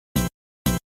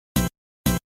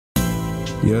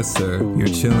Yes, sir. You're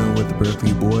chilling with the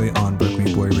Berkeley Boy on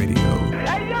Berkeley Boy Radio.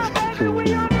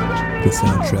 The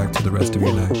soundtrack to the rest of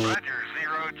your night. Roger,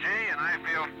 0G, and I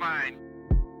feel fine.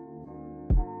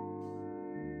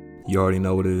 You already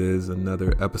know what it is.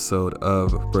 Another episode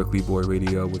of Berkeley Boy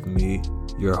Radio with me,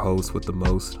 your host with the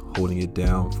most, holding it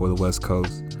down for the West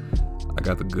Coast. I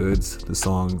got the goods, the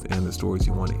songs, and the stories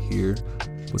you want to hear,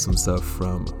 with some stuff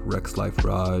from Rex Life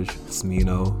Raj,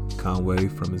 Smino, Conway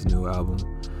from his new album,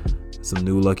 some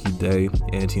new Lucky Day,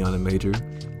 Antiana Major,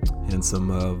 and some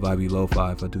vibey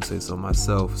lo-fi, if I do say so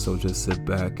myself. So just sit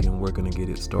back and we're gonna get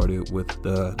it started with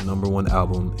the number one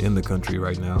album in the country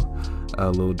right now,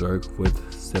 Lil Durk with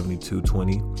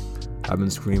 7220. I've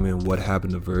been screaming "What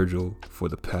Happened to Virgil" for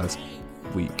the past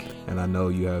week, and I know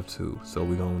you have too. So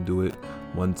we're gonna do it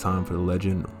one time for the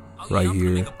legend right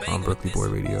here on Berkeley Boy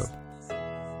Radio.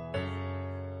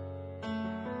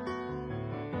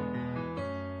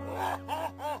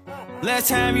 Last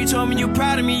time you told me you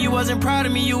proud of me, you wasn't proud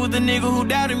of me, you was the nigga who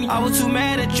doubted me. I was too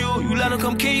mad at you let him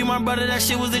come kill you, my brother, that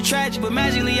shit was a tragedy. But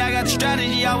magically I got the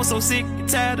strategy, I was so sick and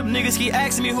tired of niggas keep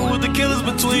asking me who was the killers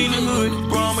between the hood.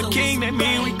 Bro, I'm a king, that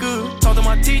mean we good. Talk to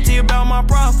my TT about my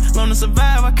problem, learn to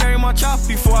survive, I carry my chop.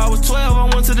 Before I was 12, I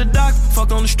went to the doctor,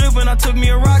 fucked on the strip and I took me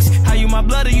a Roxy. How you my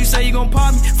blood, you say you gon'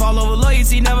 pop me? Fall over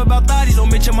loyalty, never about thotties.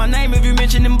 Don't mention my name if you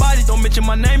mention them bodies. Don't mention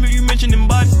my name if you mention them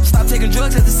bodies. Stop taking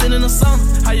drugs after sitting in the sun.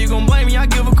 How you gon' blame me? I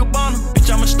give a cabana. Bitch,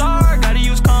 I'm a star, gotta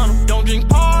use condom. Don't drink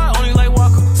par, only like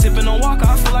Walker. Sippin' on Walker,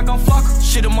 I feel like I'm Flocker.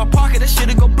 Shit in my pocket, that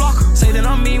shit'll go blocker. Say that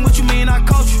I'm mean, what you mean I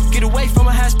coach you? Get away from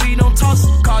a high speed, don't toss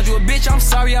it. Called you a bitch, I'm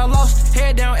sorry I lost.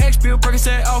 Head down, X pill,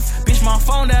 Percocet off. Bitch, my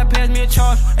phone that passed me a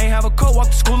charge. Ain't have a coat, walk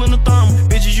to school in the thermal.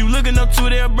 Bitches you looking up to,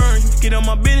 they'll burn you. Get on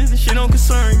my business, this shit don't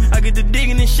concern you. I get to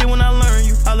digging this shit when I learn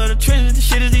you. I love the treasures, this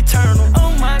shit is eternal.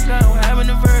 Oh my God, I'm having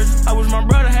a virgin. I wish my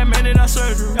brother had made it out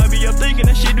surgery. I be up thinking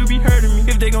that shit do be hurting me.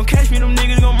 If they gon' catch me, them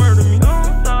niggas gon' murder me.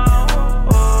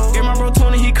 Get my bro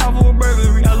Tony, he caught for a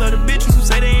burglary. I love the bitches who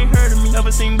say they ain't heard of me.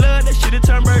 Never seen blood, that shit'll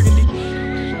turn burgundy.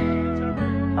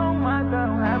 Oh my God,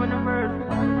 I'm having a virgin.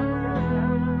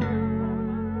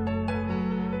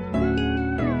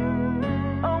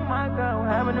 Oh my God, I'm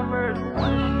having a virgin.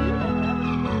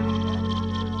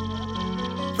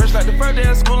 Fresh like the first day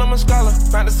of school, I'm a scholar.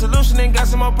 Found a solution and got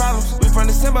some more problems. We from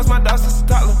the same bus, my dog since a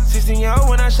toddler. 16-year-old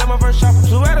when I shot my first chopper.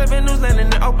 Flew out of News landing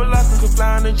in open locker. Could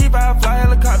fly on the Jeep, I fly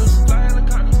helicopters.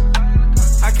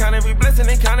 I count every blessing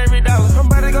and count every dollar. I'm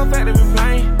about to go factory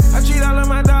plane. I treat all of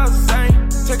my dogs the same.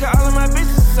 Take out all of my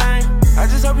bitches the same. I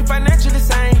just hope you financially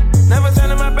sane. Never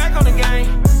turning my back on the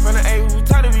game. From the A, we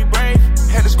taught to be brave.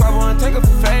 Had to squabble and take up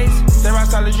for face. Stay rock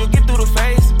solid, you'll get through the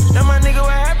face. Now my nigga,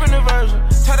 what happened to Virgil?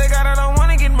 Tell the God I don't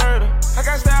wanna get murdered. I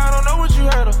got style, I don't know what you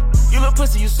heard of. You little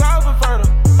pussy, you soft and fertile.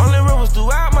 Only rivers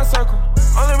throughout my circle.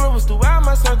 Only rivers throughout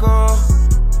my circle.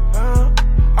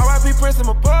 R.I.P. Prince and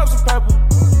my pubs are purple.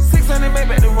 600 made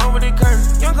back the one with the curtain.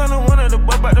 Young on the one of the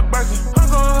boy about the Birkin. I'm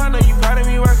going hard, know you proud of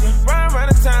me working. Riding around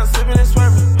the town, sipping and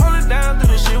swerving. Hold it down through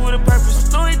the shit with a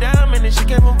purpose. Slow it down, man, this shit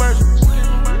came from Virgin.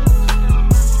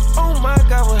 Oh my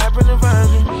God, what happened to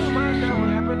Virgin? Oh my God, what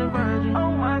happened to Virgin?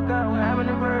 Oh my God, what happened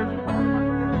to Virgin?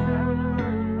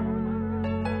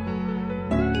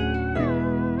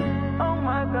 Oh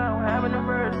my God, what happened to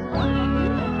Virgin?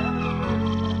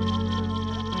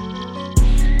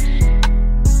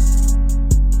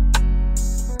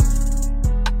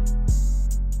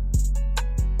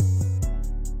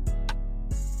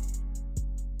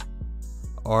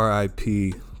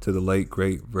 R.I.P. to the late,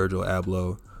 great Virgil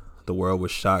Abloh. The world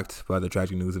was shocked by the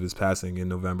tragic news of his passing in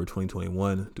November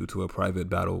 2021 due to a private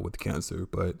battle with cancer,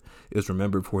 but is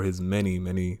remembered for his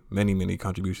many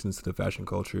contributions to the fashion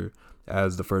culture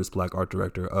as the first black art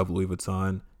director of Louis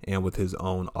Vuitton and with his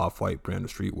own off-white brand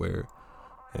of streetwear.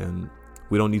 And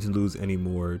we don't need to lose any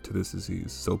more to this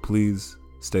disease, so please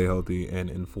stay healthy and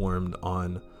informed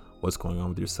on what's going on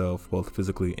with yourself, both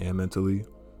physically and mentally,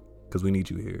 because we need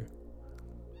you here.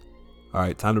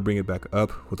 Alright, time to bring it back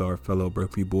up with our fellow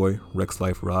Berkeley boy, Rex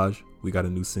Life Raj. We got a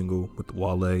new single with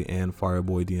Wale and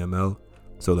Fireboy DML,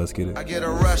 so let's get it. I get a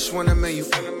rush when I'm in you,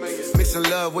 mixing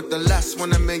love with the lust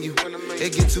when I'm in you.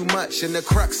 It get too much and the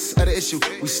crux of the issue.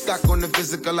 We stuck on the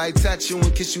physical, I touch you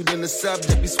and kiss you, then the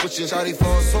subject be switching. Shawty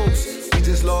false hopes, we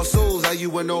just lost souls. How you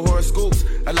with no horoscopes?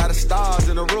 A lot of stars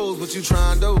in the rows, what you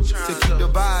trying to do? To keep the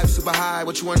vibe super high,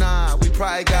 what you and I, we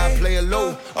probably gotta play it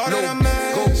low. All that I'm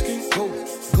asking, go.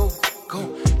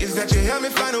 Is that you help me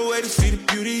find a way to see the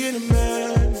beauty in the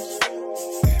madness.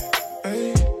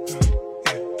 Hey.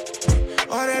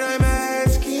 All that I'm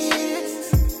asking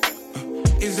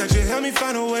is that you help me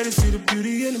find a way to see the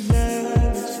beauty in the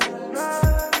madness.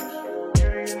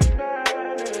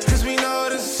 'Cause we know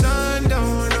the sun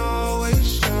don't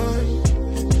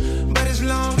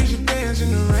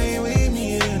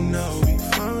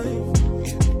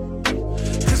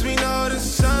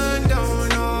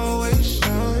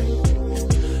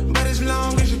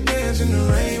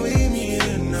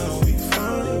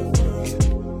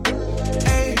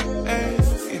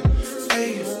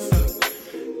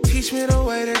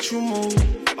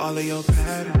all of your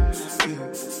patterns.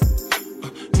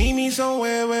 Yeah. Meet me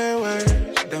somewhere where words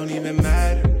don't even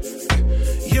matter.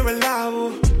 You're reliable.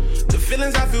 The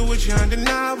feelings I feel with you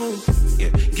undeniable.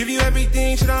 Yeah. Give you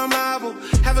everything, shit, I'm liable.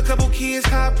 Have a couple kids,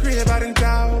 high crib, I done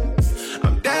doubt.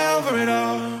 I'm down for it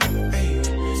all. Hey.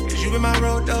 Cause you been my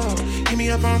road dog. Hit me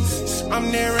up on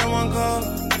I'm there in one call.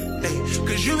 Hey.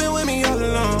 Cause you been with me all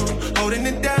along, holding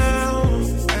it down.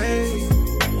 Hey.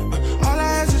 All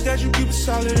I ask is that you keep it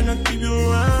solid and I keep you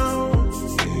around.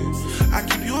 Yeah. I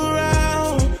keep you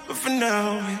around. But for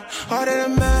now, yeah, all that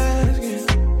I'm asking,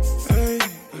 hey,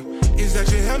 is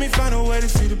that you help me find a way to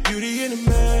see the beauty in the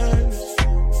madness.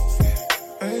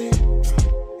 Hey,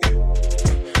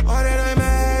 all that I'm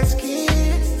asking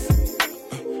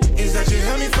is that you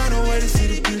help me find a way to see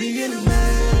the beauty in the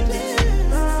madness.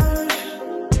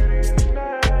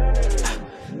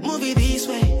 Move it this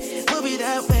way, move it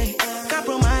that way.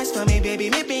 Compromise for me, baby,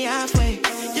 meet me halfway.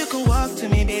 You can walk to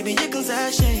me, baby, you can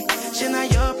sashay. She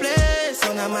not your place,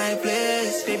 so not my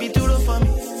place. Baby, do it for me.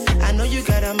 I know you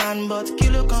got a man, but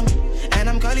kilo coming. And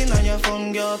I'm calling on your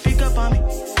phone, girl, pick up on me.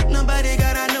 Nobody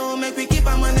gotta know, make we keep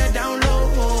our money down low.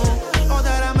 All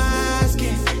that I'm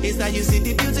asking is that you see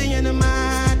the beauty in the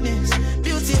madness.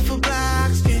 Beautiful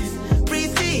black skin,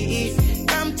 pretty.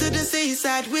 Come to the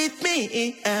seaside with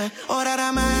me. All that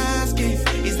I'm asking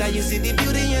is that you see the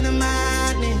beauty in the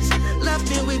madness. Love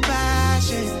me with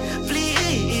passion,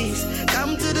 please.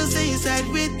 Come to the seaside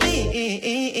with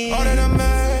me. All that I'm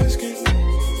asking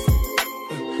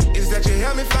is that you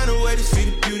help me find a way to see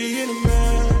the beauty in the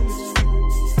madness.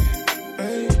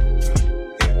 Hey.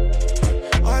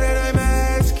 All that I'm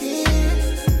asking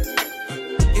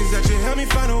is that you help me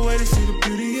find a way to see the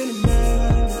beauty in the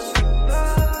madness.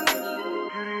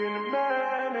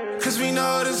 Cause we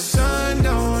know the sun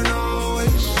don't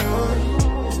always shine,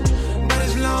 but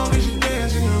as long as you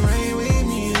dance in the rain with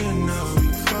me, then I'll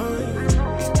be fine.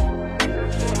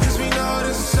 Cause we know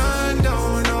the sun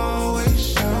don't always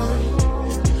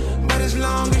shine, but as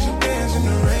long as you dance in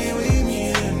the rain with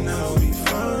me, then I'll be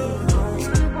fine.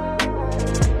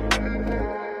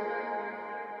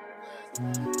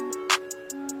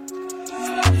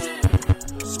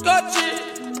 Scotch it.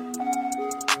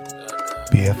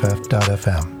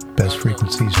 BFF.FM, best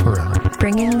frequencies forever.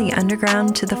 Bringing the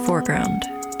underground to the foreground.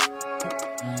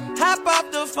 Hop off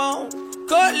the phone,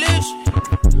 cutlass.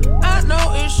 I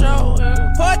know it's so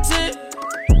important.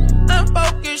 I'm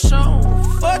focused on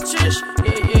fortress.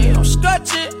 Yeah, I'm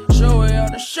scotch it. Show it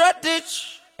on the short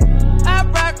ditch. I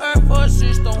rock her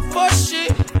forces, don't force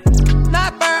shit.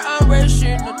 Not burn, I'm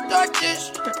racing the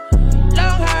torches.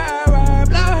 Long hair,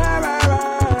 blow hair,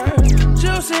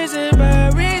 juices and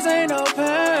berries ain't no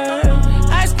perm.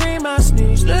 Ice cream, I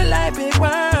sneeze, look like big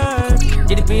worm.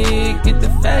 Get it big, get the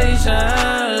facial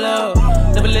low.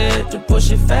 Never let the push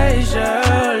your facial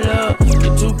low.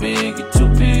 Get too big, get too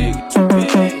big, get too big.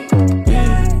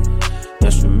 Yeah.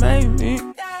 That's what made me.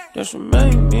 That's what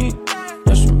made me.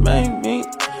 That's what made me.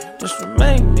 That's what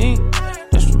made me.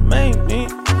 That's what made me.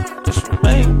 That's what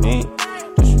made me.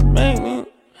 That's what made me.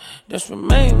 That's what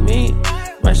made me.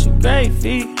 Rice and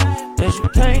gravy that you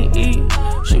can't eat.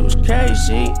 She was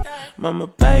crazy, mama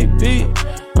baby.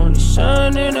 Only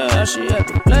son in her house, she had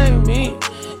to blame me.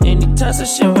 Anytime some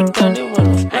shit was done, it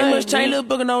wasn't ain't much change, little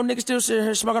booger, no nigga still sit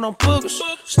here smoking on boogers.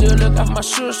 Still look out for my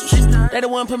sisters. They the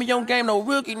one put me on game, no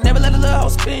rookie. Never let a little hoe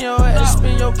spin your ass,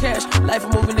 spin your cash. Life a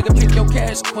movie, nigga, pick your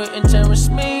cash. Quentin Terrence,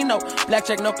 me, no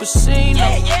blackjack, no casino.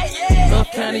 Lil'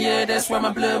 County, yeah, that's where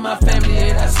my blood, my family,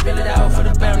 yeah. I spill it out for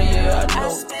the bounty, yeah, I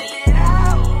know.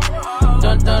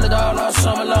 Done it all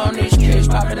summer long. These kids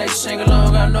poppin', they sing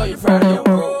along. I know you're proud of your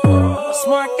bro.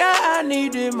 Smart guy, I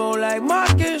need it more like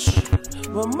Marcus.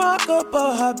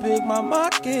 Remarkable how big my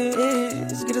market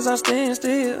is. Get us all stand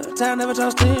still. Time never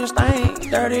touch stain.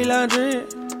 Dirty laundry.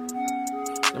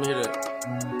 Let me hear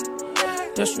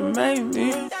that. That's what made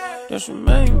me. That's what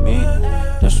made me.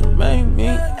 That's what made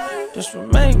me. That's what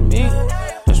made me.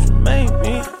 That's what made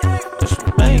me. That's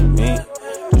what made me.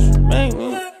 That's what made me.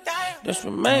 That's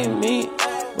what made me.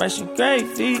 Rice and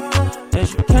gravy that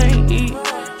you can't eat.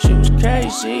 She was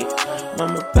crazy,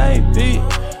 mama baby.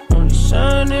 Only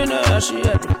son in her house, she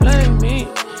had to blame me.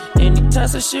 Anytime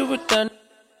some shit was done.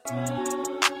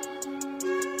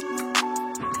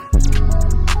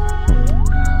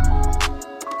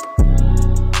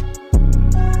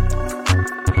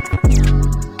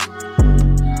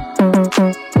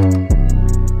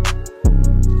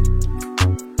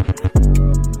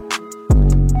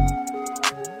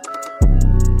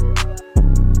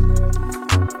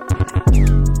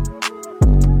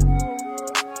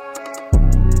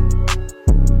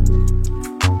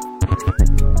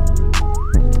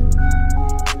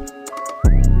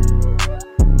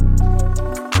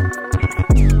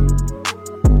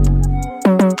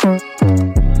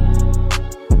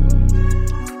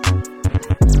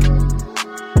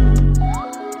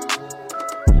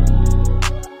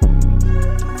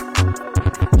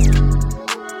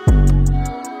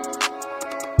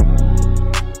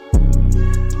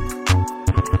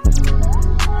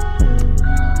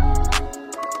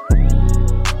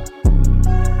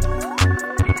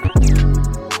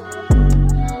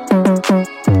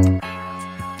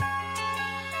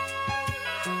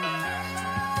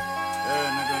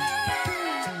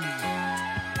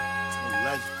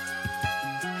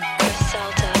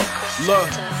 Look,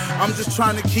 I'm just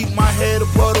trying to keep my head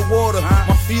above the water.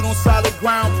 My feet on solid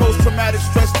ground. Post-traumatic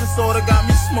stress disorder got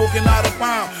me smoking out of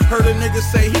bounds. Heard a nigga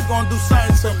say he gon' do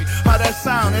something to me. How that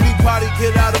sound? Anybody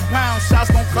get out of bounds?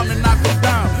 Shots gon' come and knock him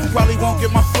down. Probably won't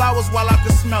get my flowers while I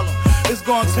can smell them. It's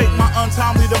gonna take my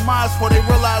untimely demise before they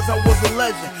realize I was a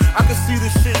legend. I can see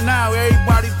this shit now.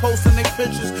 Everybody posting their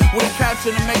pictures with a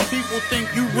caption to make people think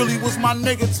you really was my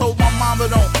nigga. Told my mama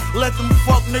don't let them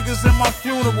fuck niggas in my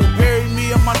funeral. Bury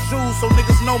me in my jewels so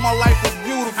niggas know my life is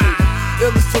beautiful.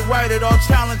 Illest to write it, all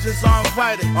challenges are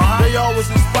invited. They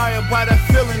always inspired by that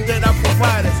feeling that I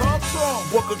provided.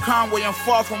 Book of Conway, I'm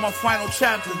far from my final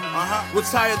chapter.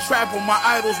 Retired trapper, my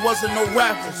idols wasn't no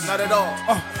rappers. Not at all.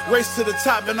 Race to the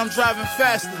top and I'm driving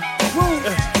faster.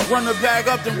 Run the bag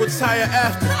up then retire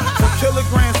after. For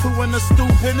kilograms, who in the stew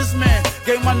businessman.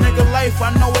 Gave my nigga life,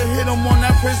 I know it hit him on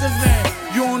that prison van.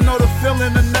 You don't know the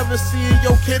feeling of never seeing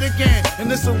your kid again. And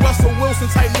it's a Russell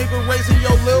Wilson type nigga raising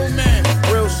your little man.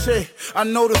 Real shit, I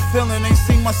know the feeling, ain't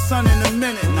seen my son in a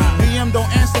minute. BM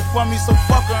don't answer for me, so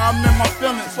fuck her, I'm in my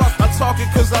feelings. I talk it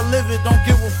cause I live it, don't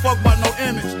give a fuck about no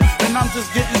image. And I'm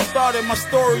just getting started, my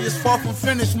story is far from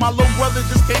finished. My little brother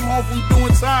just came home from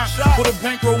doing time. Put a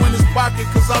bankroll in his pocket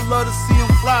cause I love to see him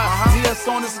fly. DS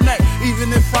on his neck,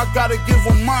 even if I gotta give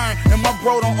him mine. And my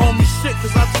bro don't owe me shit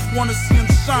cause I just wanna see him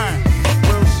shine.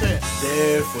 Real shit.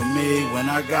 There for me, when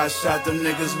I got shot, them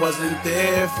niggas wasn't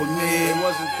there for me. They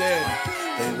wasn't there.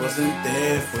 They wasn't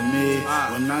there for me.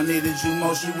 When I needed you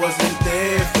most, you wasn't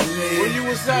there for me. Where you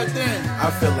was at then?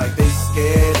 I feel like they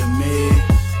scared of me.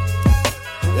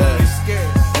 Yeah, they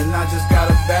scared. And I just got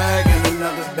a bag and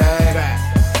another bag.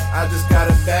 I just got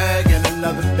a bag and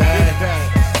another bag.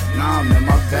 Now I'm in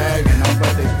my bag and I'm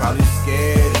but they probably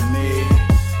scared of me.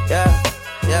 Yeah.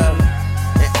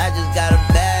 And I just got a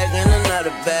bag and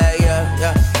another bag,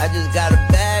 yeah. I just got a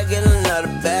bag and another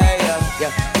bag,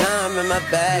 yeah. Now I'm in my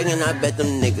bag and I bet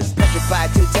them niggas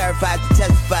petrified, too terrified to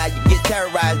testify. You get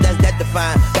terrorized, that's that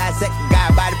defined. Dissect the guy,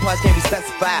 body parts can't be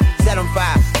specified. Set on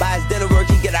fire, by his dinner work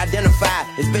he get identified.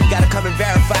 This bitch gotta come and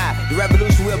verify. The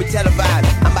revolution will be televised.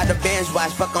 I'm about to binge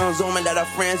watch, fuck on Zoom and let our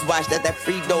friends watch. That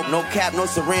free dope, no cap, no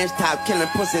syringe top. Killing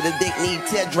pussy, the dick need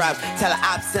teardrops. Tell her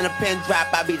ops send a pin drop,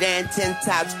 I be there in 10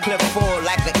 tops. Clip full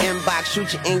like an inbox,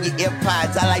 shoot you in your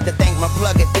earpods. I like to thank my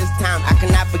plug at this time. I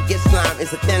cannot forget slime,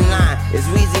 it's a thin line. It's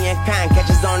wheezy and kind,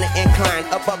 catches on the incline.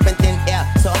 Up and thin air,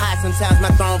 so high sometimes my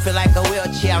throne feel like a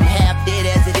wheelchair. I'm half dead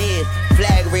as it is,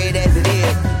 flag red as it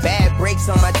is. Bad breaks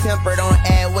on my temper, don't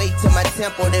add weight to my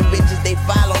temple. Them bitches, they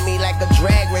follow me like a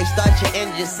drag race. Start your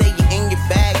engine, say you in your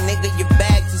bag, nigga, your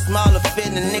bag too small to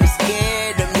fit. The nigga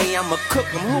scared of me, I'ma cook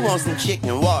him. Who wants some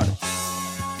chicken water?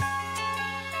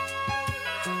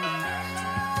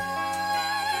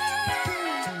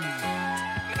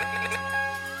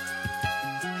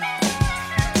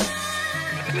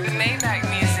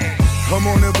 I'm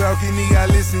on the balcony, I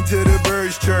listen to the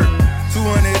birds chirp.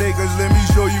 200 acres, let me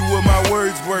show you what my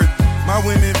words worth. My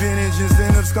women vintage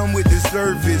incentives come with the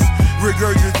service.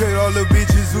 Regurgitate all the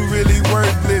bitches who really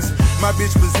worthless. My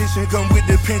bitch position come with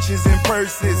the pensions and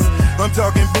purses. I'm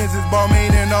talking Benz's,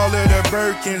 Balmain and all of the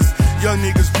Birkins. Young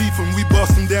niggas beefing, we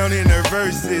bust them down in their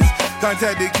verses.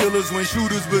 Contacted killers when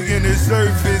shooters begin to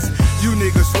surface. You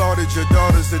niggas slaughtered your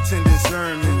daughters attending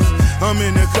sermons. I'm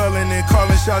in the culling and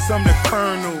calling shots, I'm the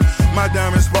colonel. My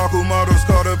diamond sparkle models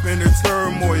caught up in the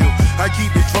turmoil. I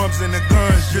keep the drums and the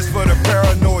guns just for the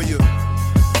paranoia.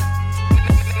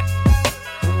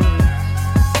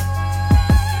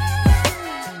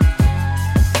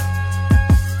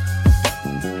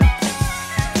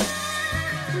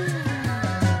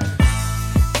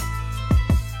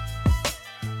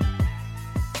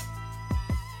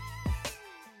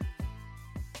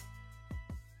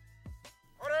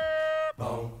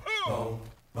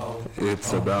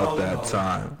 It's about that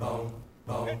time.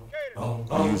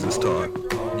 Jesus talk.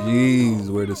 Jeez,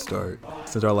 where to start?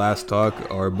 Since our last talk,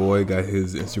 our boy got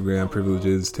his Instagram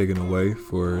privileges taken away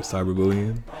for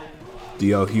cyberbullying.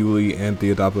 D.L. Hewley and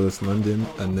Theodopolis London,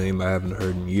 a name I haven't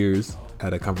heard in years,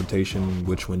 had a confrontation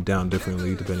which went down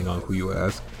differently depending on who you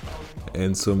ask.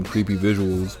 And some creepy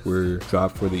visuals were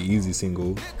dropped for the Easy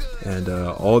single. And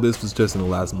all this was just in the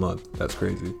last month. That's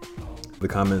crazy. The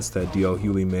comments that D.L.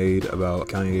 Hewley made about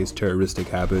Kanye's terroristic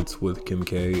habits with Kim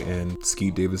K and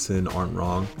Skeet Davidson aren't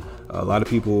wrong. A lot of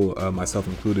people, myself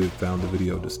included, found the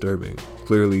video disturbing,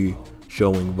 clearly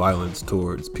showing violence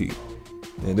towards Pete.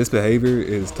 And this behavior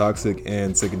is toxic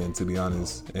and sickening, to be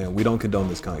honest, and we don't condone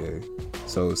this, Kanye.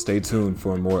 So stay tuned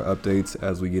for more updates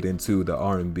as we get into the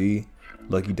R&B.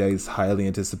 Lucky Daye's highly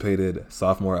anticipated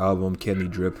sophomore album, Kidney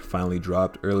Drip, finally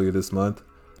dropped earlier this month,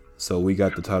 so we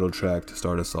got the title track to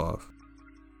start us off.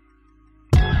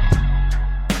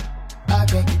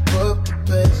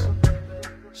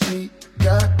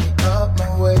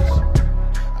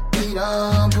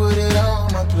 it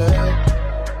on my plate.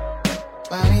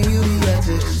 Why do you be at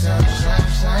the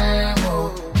same,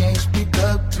 oh, can't speak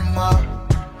up tomorrow.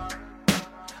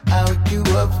 I wake you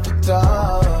up for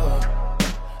talk.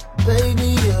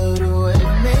 Baby, you're the way,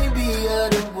 maybe you're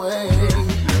the way.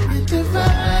 You're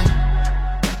divine,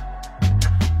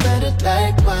 better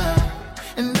like wine.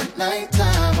 In the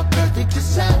nighttime, a perfect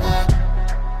design.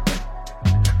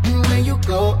 And when you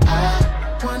go,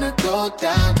 I wanna go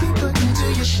down deeper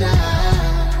into your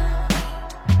shine.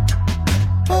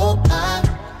 Oh,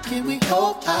 can we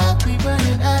hope we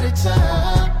running out of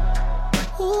time?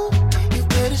 Ooh, you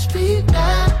better speak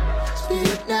now.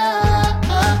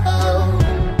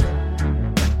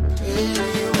 In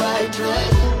your white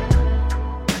dress,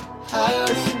 how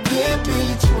did it get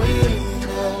between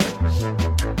us?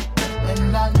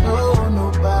 And I know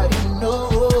nobody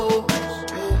knows.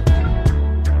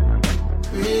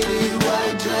 Pretty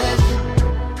white dress,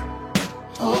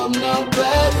 hope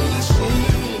nobody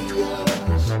sees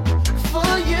us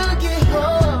before you get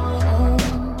home.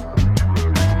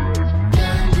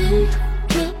 Candy,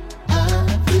 drip,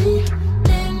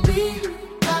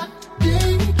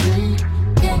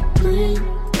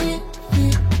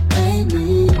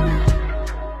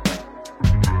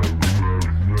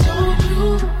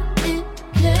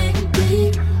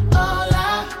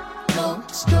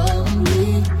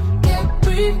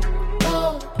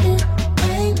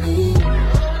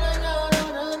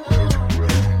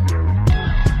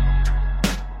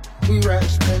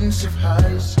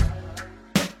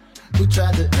 we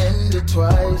tried to end it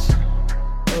twice,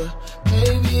 but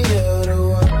maybe you're the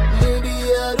one, maybe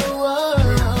you're the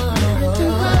one.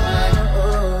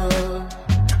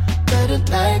 Better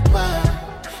like wine,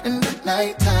 in the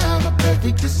nighttime, a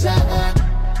perfect design.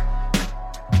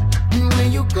 And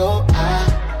when you go,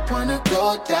 I wanna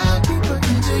go down deeper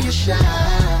into your shine.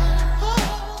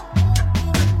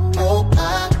 Oh,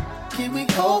 can we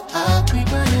hope we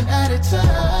running out of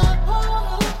time?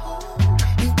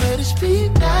 You better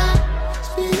speak now.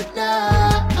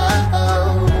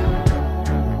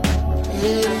 In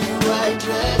your white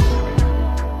dress,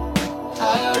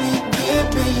 how did it get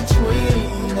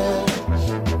between us?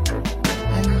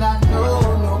 And I know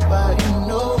nobody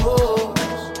knows.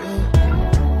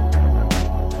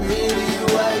 Pretty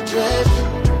white dress,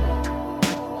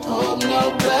 hope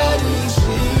nobody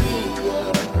sees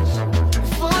us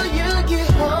before you get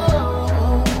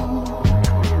home.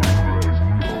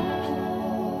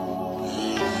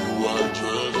 Pretty white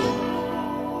dress,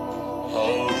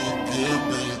 how did it get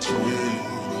between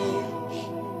us?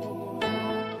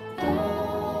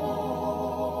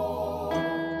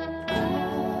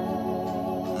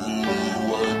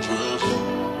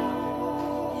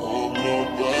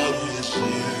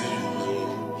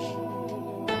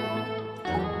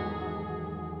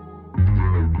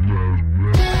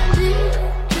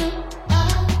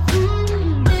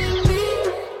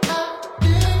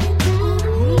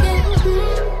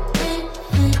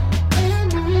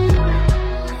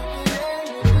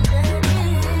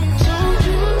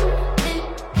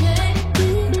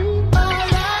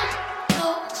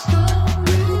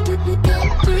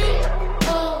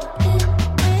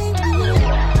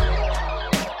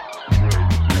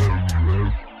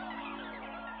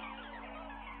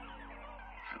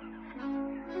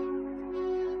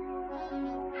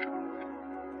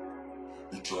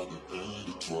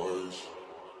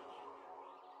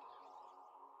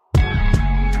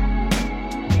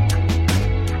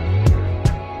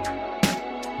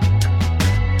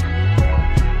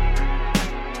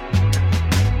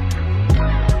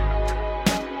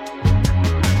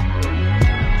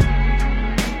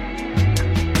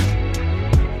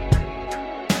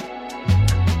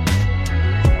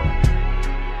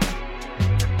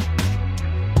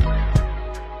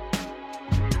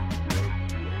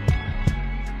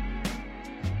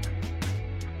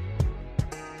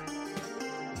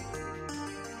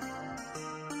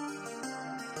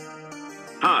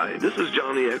 Hi, this is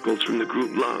Johnny Eccles from the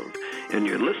group Love, and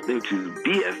you're listening to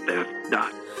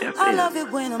BFF.FM. I love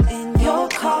it when I'm in your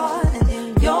car and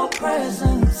in your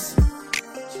presence.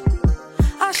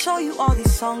 I show you all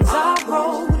these songs I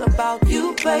wrote about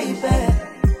you, baby.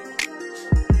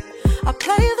 I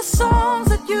play the songs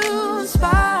that you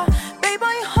inspire. Baby,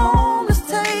 are you home? Let's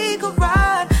take a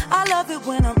ride. I love it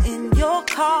when I'm in your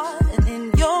car and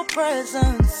in your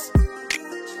presence.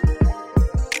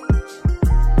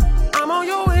 I'm on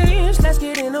your wish, let's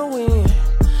get in the wind.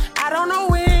 I don't know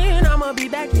when I'ma be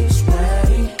back this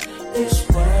way, this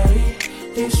way,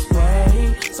 this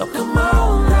way. So come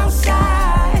on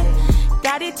outside.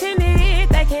 Got it tinted,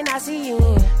 they cannot see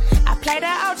in. I played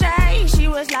her OJ, she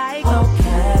was like,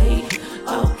 okay,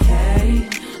 okay,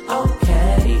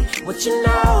 okay. what you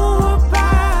know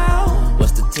about.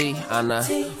 What's the T, Anna?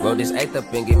 Roll this eighth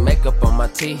up and get makeup on my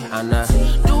T, Anna.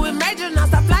 Do it major, not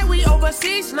stop like we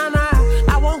overseas, nah.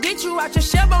 I won't get you out your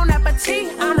shell, bon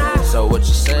appetit, Anna. So what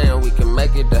you saying? We can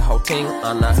make it the whole team,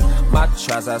 Anna. My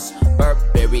trousers,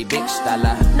 Burberry, big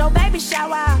style. No baby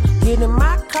shower, get in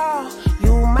my car.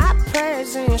 You my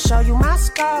present, show you my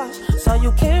scars, so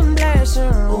you can bless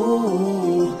her.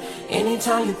 Ooh,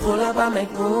 anytime you pull up, I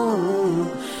make room.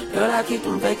 Girl, I keep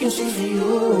them vacancies for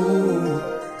you.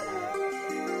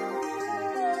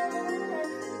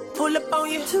 Pull up on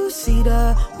you.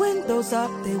 Two-seater, windows up,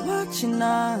 they watching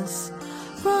us.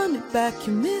 Run it back,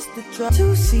 you missed the drop.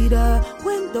 Two-seater,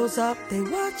 windows up, they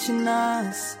watching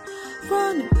us.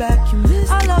 Run it back, you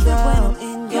missed the drop. I love it when I'm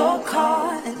in your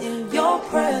car and in your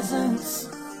presence.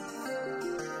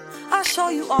 I show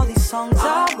you all these songs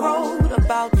I wrote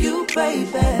about you,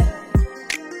 baby.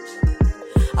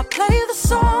 I play the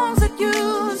songs that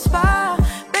you inspire.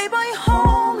 Baby, are you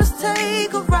home? Let's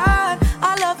take a ride.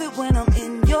 I love it when I'm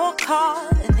in your car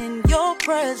and in your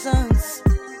presence.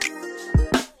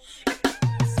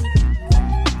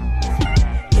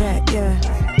 Yeah.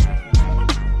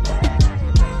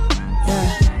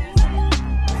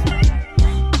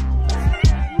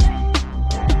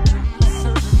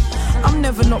 I'm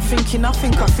never not thinking, I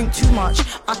think too much.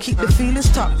 I keep the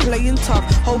feelings tucked, playing tough,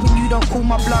 hoping you don't call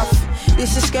my bluff.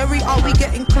 Is it scary? Are we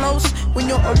getting close? When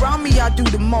you're around me, I do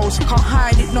the most. Can't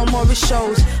hide it, no more it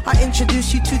shows. I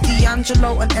introduce you to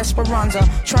D'Angelo and Esperanza.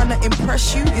 Trying to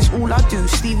impress you is all I do.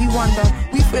 Stevie Wonder,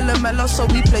 we feeling mellow, so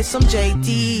we play some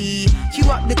JD. Cue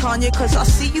up the Kanye, cause I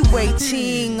see you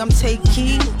waiting. I'm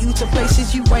taking you to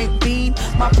places you ain't been.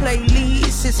 My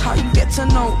playlist is how you get to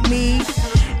know me.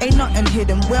 Ain't nothing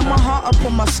hidden, wear my heart up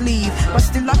on my sleeve. But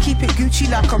still I keep it Gucci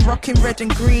like I'm rocking red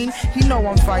and green. You know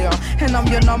I'm fire, and I'm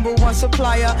your number one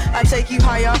supplier. I take you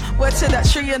higher, word to that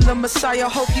tree and the Messiah.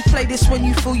 Hope you play this when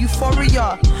you feel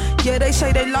euphoria. Yeah, they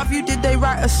say they love you, did they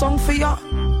write a song for ya?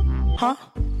 Huh?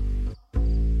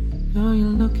 Girl, you're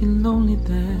looking lonely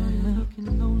there.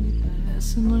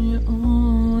 Dancing on your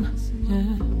own,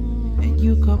 yeah. And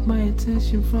you caught my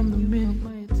attention from the minute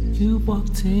you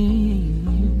walked in.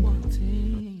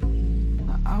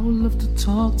 I would love to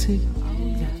talk to you,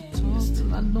 yeah.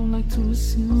 Still I don't like to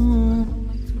assume,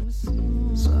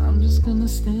 so I'm just gonna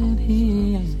stand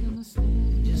here,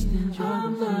 just enjoy.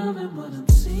 I'm loving what I'm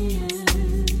seeing,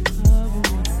 loving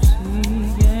what I'm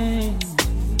seeing.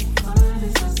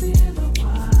 Finest I see in a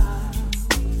while.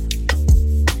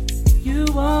 You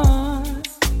are,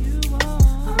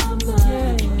 I'm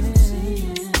loving what I'm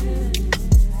seeing.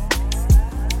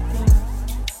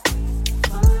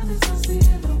 Finest I see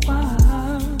in a while.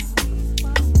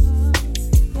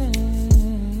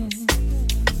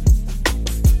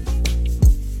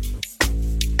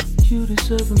 You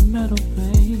deserve a medal,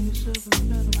 babe.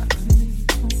 I think you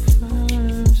come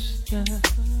first, yeah.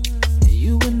 And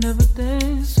you would never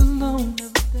dance alone.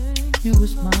 You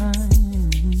was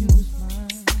mine.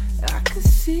 I could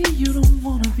see you don't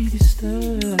wanna be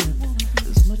disturbed.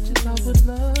 As much as I would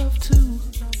love to,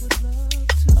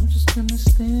 I'm just gonna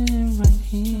stand right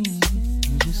here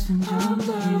and just enjoy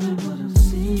you. What I'm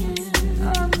seeing,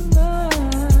 I'm loving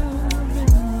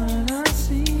what I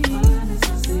see.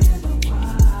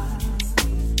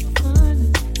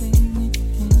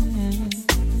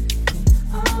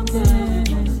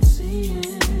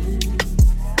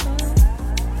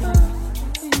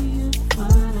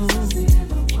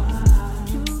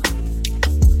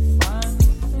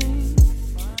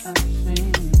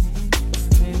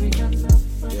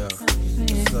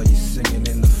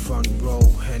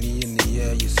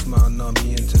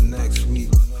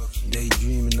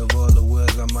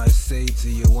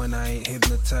 When I ain't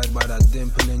hypnotized by that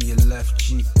dimple in your left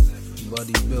cheek.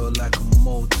 Body built like a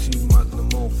mold-2 magnum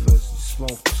opus. You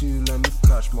smoke too, let me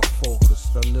catch my focus.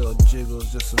 That little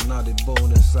jiggle's just another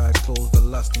bonus. Eyes closed, the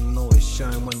last to know it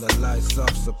shine when the lights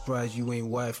off. Surprised you ain't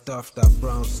wiped off. That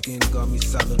brown skin got me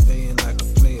salivating like a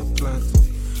player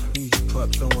planting. Use your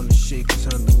pops, don't wanna shake his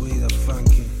hand the way that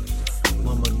funky.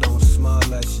 Mama don't smile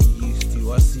like she used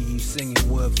to. I see you singing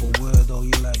word for word, oh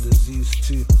you like the Zeus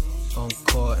too.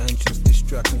 Encore entrance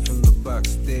distracting from the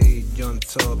backstage. On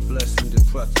top, blessing the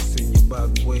practicing your back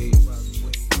waves.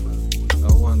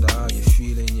 I wonder how you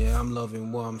feeling, yeah. I'm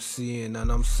loving what I'm seeing,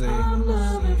 and I'm saying I'm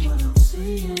loving what I'm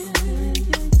seeing.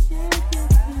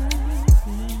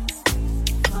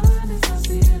 Finest I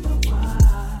see in a while.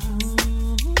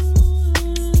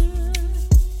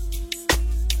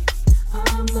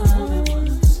 I'm loving what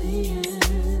I'm seeing.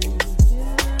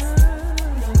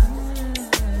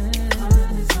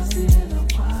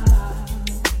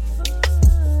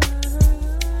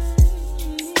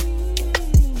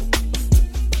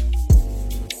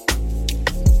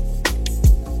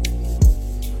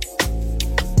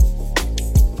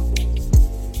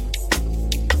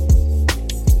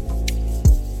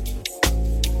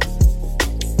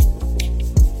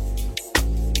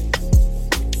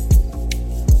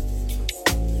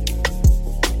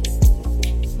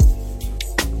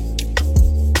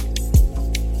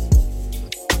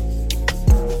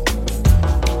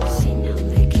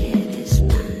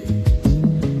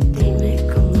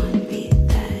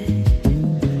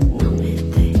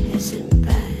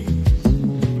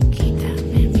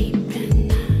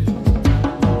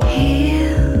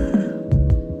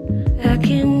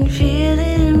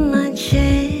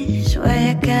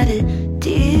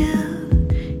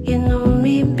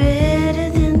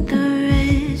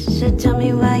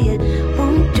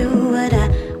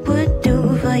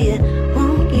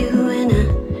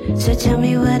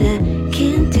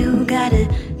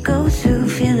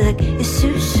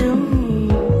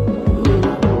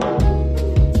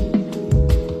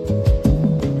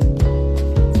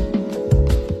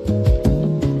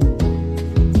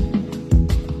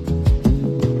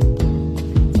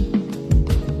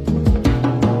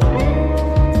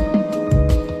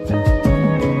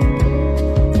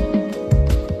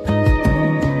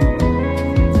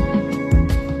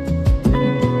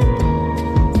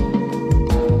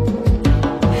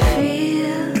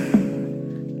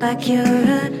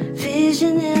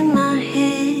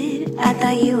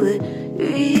 you were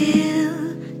real,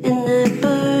 an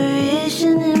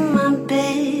apparition in my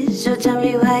bed. So tell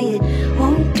me why you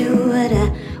won't do what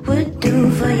I would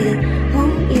do for you,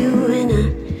 won't you?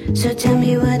 And so tell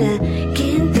me what I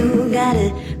can't do,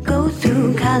 gotta go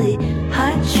through, call it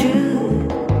hard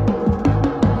truth.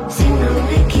 Si no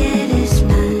me quieres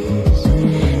más,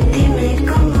 dime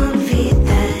cómo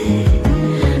olvidar,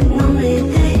 no me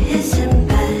dejes en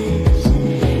paz,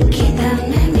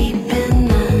 quítame mi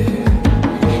pena.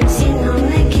 Si no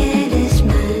me quieres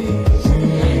más,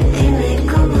 dime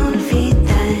cómo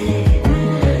olvidar,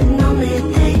 no me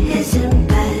dejes en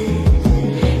paz,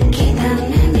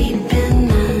 quítame mi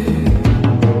pena.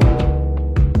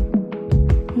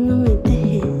 No me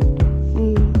dejes,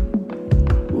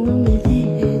 no me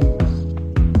dejes,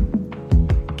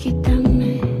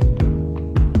 quítame.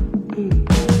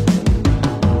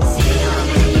 Si no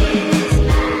me quieres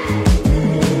más,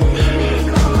 dime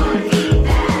cómo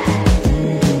olvidar,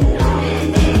 no me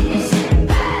dejes en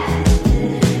paz,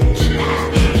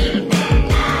 quítame mi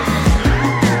pena.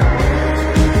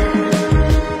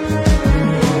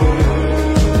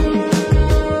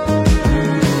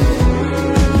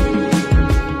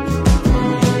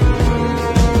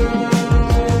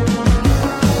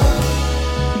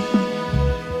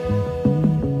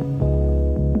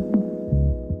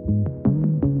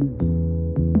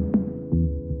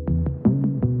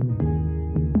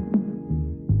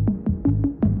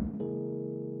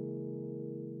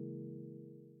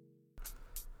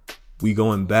 We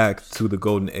going back to the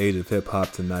golden age of hip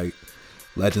hop tonight.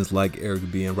 Legends like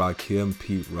Eric B and Rakim,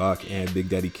 Pete Rock, and Big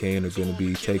Daddy Kane are going to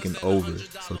be taking over.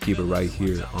 So keep it right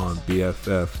here on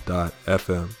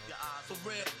BFF.FM.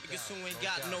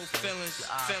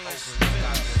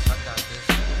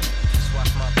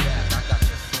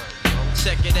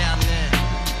 Check it out now.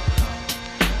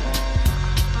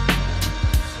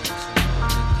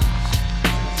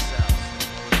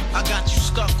 I got you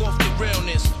stuck off the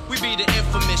realness. We be the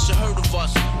infamous, you heard of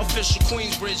us. Official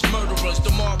Queensbridge murderers.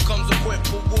 The mob comes equipped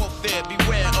for warfare.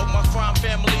 Beware of my crime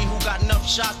family who got enough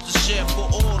shots to share for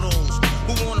all those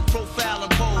who wanna profile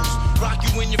and pose. Rock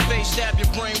you in your face, stab your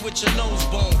brain with your nose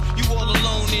bone. You all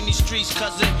alone in these streets,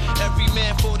 cousin. Every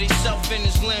man for theyself in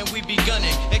his land, we be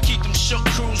gunning. And keep them shook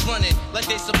crews running like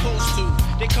they supposed to.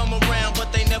 They come around,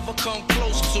 but they never come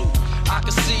close to. I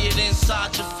can see it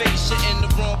inside your face, you're in the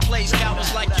wrong place.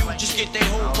 Cowards like you just get their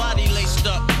whole body laced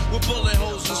up with bullet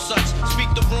holes and such.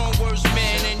 Speak the wrong words,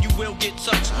 man, and you will get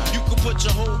touched. You could put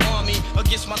your whole army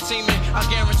against my team, and I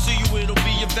guarantee you it'll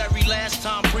be your very last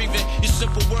time breathing. Your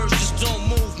simple words just don't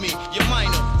move me. You're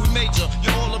minor, we major.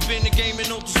 You're all up in the game and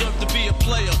don't deserve to be a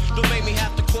player. Don't make me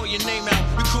have to call your name out.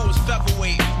 Your crew is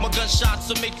featherweight. My gunshots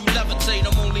will make you levitate.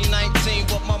 I'm only 19,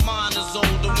 but my mind is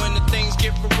older. When the things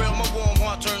get for real, my warm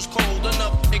heart turns cold.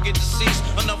 Another nigga deceased,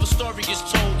 another story is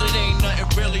told. It ain't nothing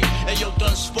really. And yo,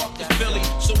 done sparked the Philly,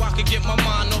 so I could get my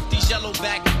mind off these yellow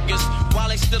back niggas. While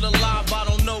they still alive, I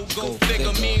don't know, go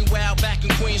figure. Meanwhile, back in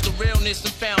Queens, the realness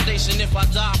and foundation. If I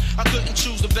die, I couldn't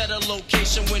choose a better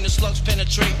location. When the slugs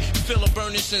penetrate, you feel a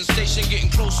burning sensation, getting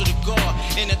closer to God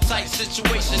in a tight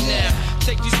situation now.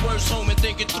 Take these words home and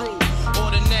think it through, or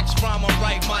the next rhyme I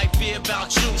write might be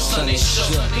about you. Son, they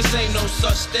shook, cause ain't no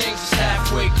such things as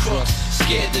halfway crooks.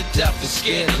 Scared to death and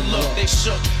scared to look, they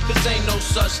shook, cause ain't no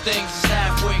such things as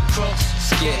halfway crooks.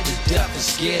 Scared to death and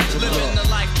scared to look. Living the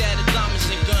life that is diamonds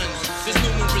and guns. There's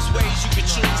numerous ways you can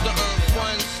choose to earn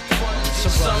funds.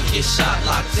 Some get shot,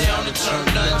 locked down, and turn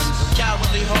nuns.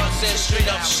 Cowardly hearts and straight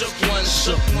up shook ones.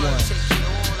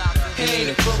 He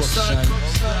ain't a crook, son.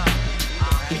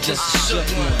 He just a shook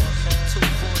one.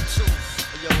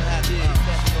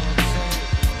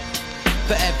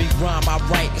 For every rhyme I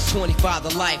write, it's 25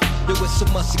 to life. There was so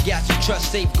much to got you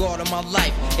trust, safeguard in my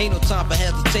life. Ain't no time for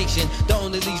hesitation, the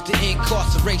only leads to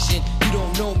incarceration. You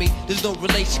don't know me, there's no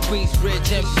relation.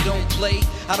 Queensbridge, and you don't play.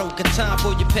 I don't got time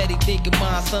for your petty thinking,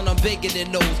 mine, son, I'm bigger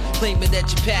than those. Claiming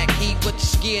that you pack heat, but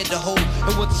you're scared to hold.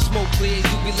 And once the smoke clears,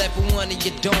 you be left with one and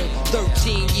you don't.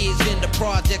 13 years in the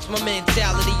projects, my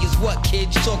mentality is what,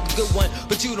 kid? You talk a good one,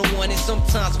 but you don't want it.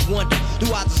 Sometimes I wonder,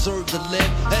 do I deserve to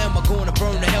live? Or am I gonna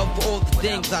burn to hell for all the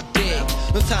things I did?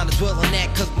 No time to dwell on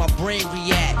that, cause my brain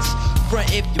reacts.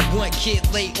 Front if you want, kid,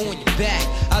 lay on your back.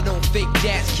 I don't fake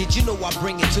jazz, kid, you know I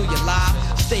bring it to your life.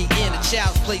 Stay in a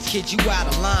child's place, kid, you out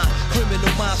of line. Criminal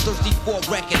minds thirsty for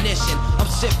recognition. I'm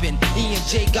sipping,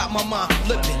 E&J got my mind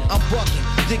flipping. I'm bucking,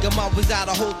 digging my ways out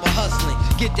of hope for hustling.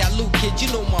 Get that loot, kid, you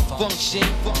know my function.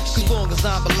 Cause long as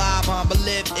I'm alive, I'm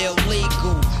live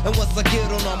illegal. And once I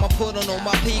get on them, I put on all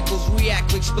my peoples.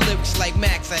 React with lyrics like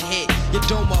Max, I hit your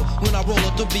domo. When I roll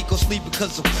up the beat, go sleep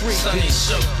because I'm free. Son ain't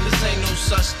shook, this ain't no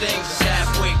such thing as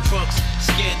halfway crooks.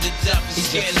 Scared to death and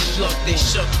scared to look, they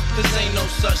shook. Cause ain't no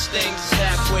such thing as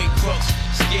halfway crooks.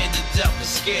 Scared to death and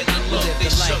scared to look, they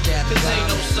shook. Cause ain't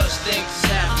no such thing as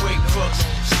halfway crooks.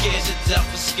 Scared to death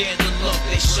and scared to look,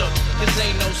 they shook. Cause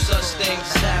ain't no such thing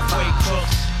as halfway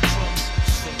crooks.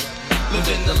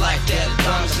 Living the life that is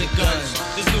diamonds and guns.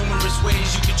 There's numerous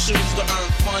ways you can choose to earn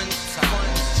funds.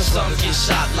 Some get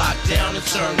shot, locked down, and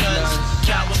turn guns.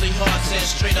 Cowardly hearts and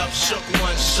straight up shook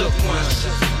ones, shook ones.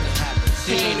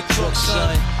 He ain't a crook,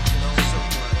 son.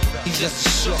 He's just a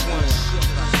shook one.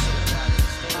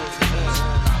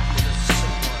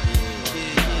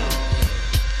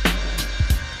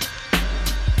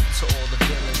 To all the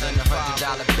villains and the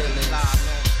 $100 billings.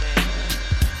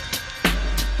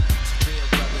 Real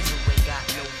brothers who ain't got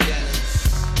no dealings.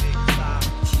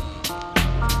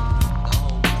 The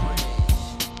whole bridge.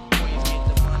 Boys get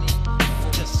the money.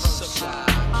 Just a side.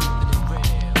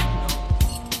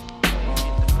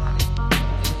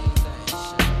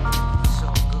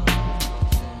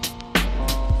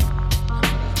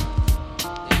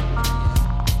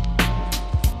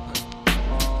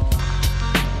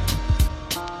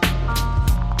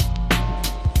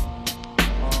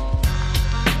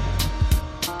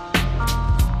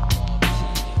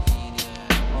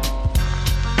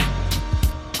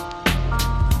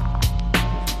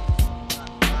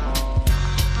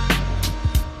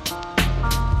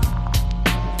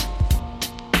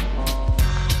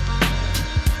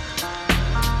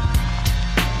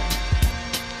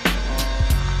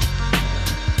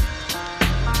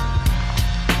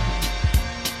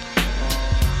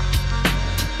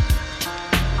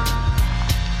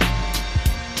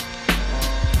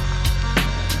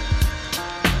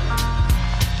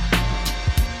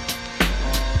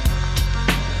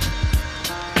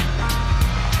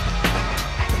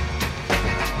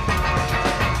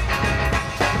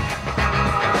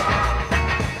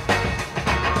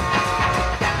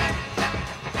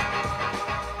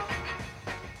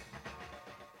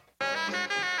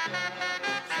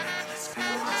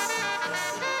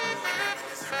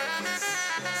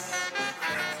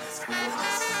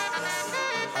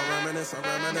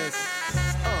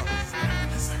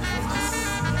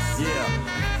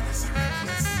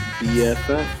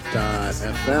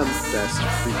 BFF.FM, best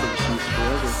frequencies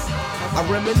forever. I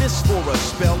reminisce for a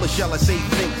spell, or shall I say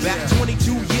think back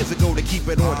 22 years ago to keep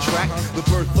it on track. The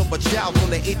birth of a child on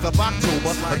the 8th of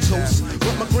October, a toast,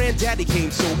 but my granddaddy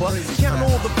came sober. Count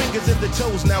all the fingers and the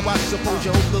toes, now I suppose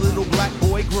you hope the little black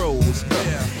boy grows.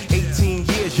 18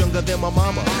 years younger than my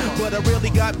mama, but I really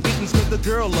got beatings cause the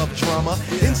girl loved drama.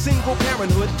 In single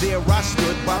parenthood, there I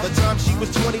stood. By the time she was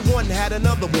 21, had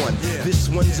another one. This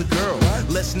one's a girl,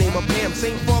 let's name her Pam.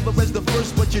 Same father as the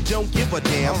first, but you don't give a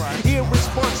damn.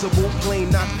 Irresponsible, plain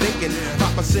not thinking.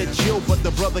 Papa said chill, but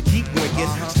the brother keep winking.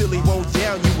 Still he won't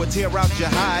down you, would tear out your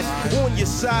hide. On your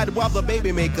side while the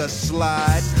baby make a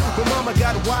slide. But mama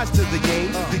got wise to the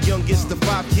game. The youngest of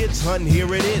 5 kids, hun,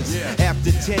 here it is.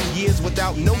 After 10 years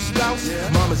without no spouse,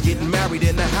 mama's getting married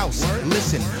in the house.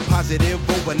 Listen, positive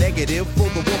over negative for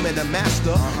the woman a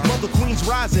master. Mother Queen's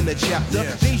rise in the chapter.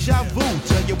 Deja vu,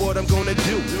 tell you what I'm gonna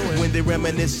do when they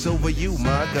reminisce over you,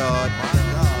 my God.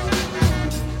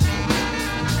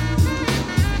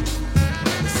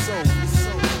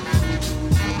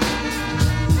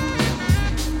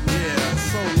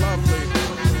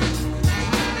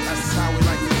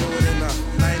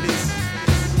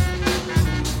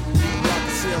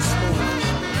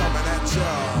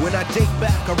 When I date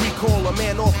back, I recall a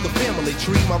man off the family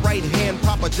tree. My right hand,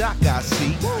 Papa Doc, I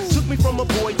see. Took me from a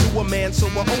boy to a man, so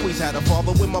I always had a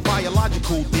father when my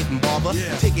biological didn't bother.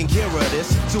 Taking care of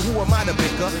this, so who am I to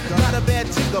bicker? Not a bad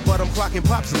ticker, but I'm clocking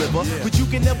Pop's liver. But you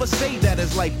can never say that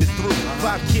his life is through.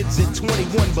 5 kids at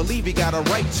 21, believe he got a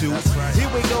right to. Here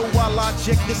we go while I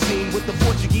check the scene with the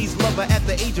Portuguese lover at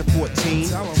the age of 14.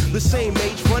 The same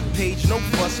age, front page, no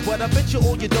fuss, but I bet you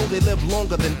all you know they live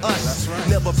longer than us.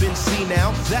 Never been seen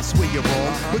now, that's where you're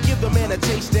wrong. But give the man a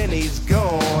taste and he's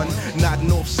gone.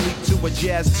 Nodding off sleep to a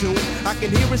jazz tune. I can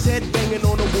hear his head banging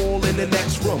on the wall in the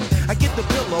next room. I get the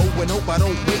pillow and hope I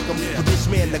don't wake him. For this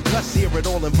man to cuss, hear it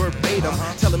all in verbatim.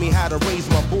 Telling me how to raise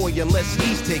my boy unless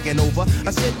he's taking over.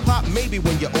 I said, Pop, maybe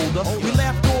when you're older. We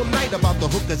laughed all night about the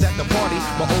hookers at the party.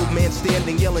 My old man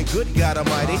standing yelling, good God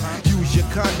almighty. Use your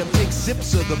condom, take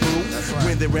sips of the brew.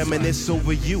 When they reminisce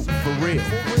over you, for real.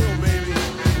 For real, baby.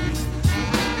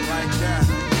 Like that.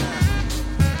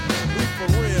 We for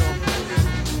real.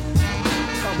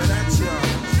 Coming at you.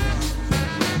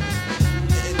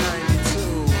 In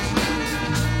 92.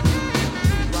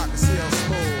 Rock and CL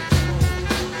Smooth.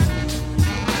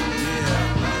 Yeah.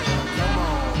 Come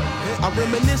on. I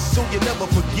reminisce so you never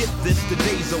forget this. The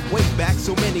days are way back,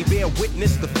 so many bear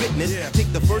witness the fitness.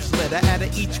 Take the first letter out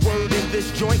of each word in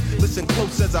this joint. Listen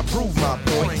close as I prove my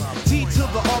point. T to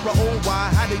the R-O-Y,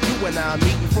 how did you and I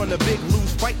meet in front of Big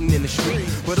Lou's fighting in the street?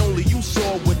 But only you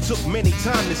saw what took many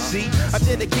time to see. I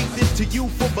dedicate this to you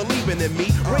for believing in me.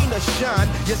 Rain or shine,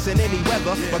 yes, in any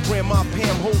weather. My grandma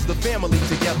Pam holds the family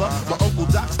together. My Uncle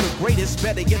Doc's the greatest,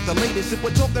 better get the latest. If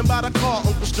we're talking about a car,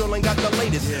 Uncle Sterling got the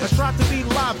latest. I strive to be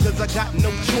live cause I got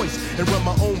no choice and run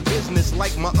my own business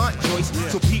like my Aunt Joyce.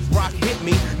 So Pete Rock hit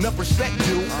me, enough respect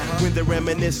due when they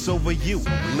reminisce over you.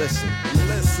 Listen.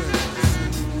 Listen.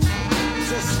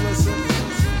 Just listen to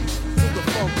the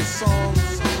funky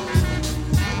songs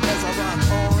as I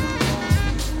rock on,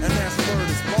 and that's word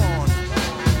is born.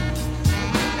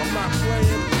 I'm not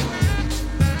playing.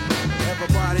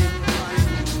 Everybody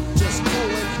just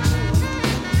coolin'.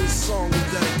 This song we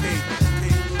dedicate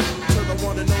to the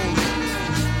one and only.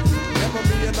 Never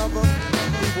be another.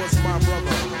 He was my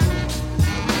brother.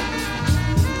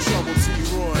 Trouble T.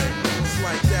 Roy. It's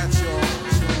like that, y'all.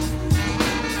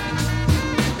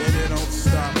 And it don't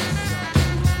stop.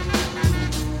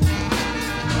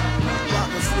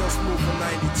 Rockin' still smooth for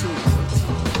 92.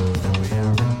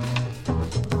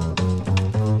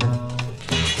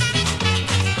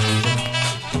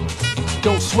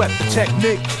 Don't sweat the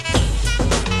technique.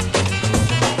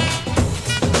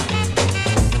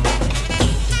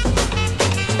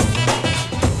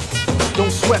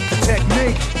 Don't sweat the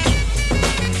technique.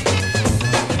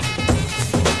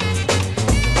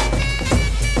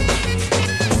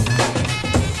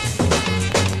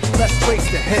 Let's trace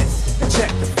the hits and check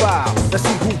the file. Let's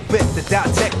see who bit the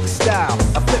dissect the style.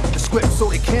 I flip the script so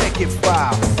they can't get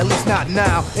filed. At least not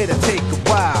now, it'll take a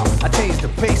while. I change the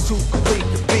pace to complete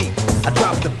the beat. I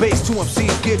drop the bass to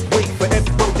MCs get weak. For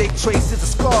every road they trace is a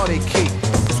scar they keep.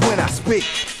 Cause when I speak,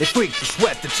 they freak to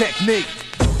sweat the technique.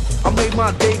 I made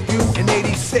my debut in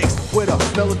 86 with a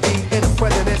melody and a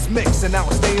president's mix. And now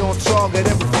I stay on target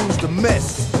and refuse to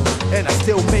miss. And I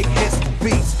still make hits for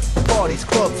beats. Parties,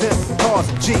 clubs, and cars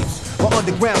and jeeps. My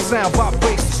underground sound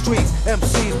vibrates the streets.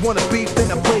 MCs wanna beat,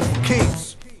 then I play for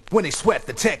keeps. When they sweat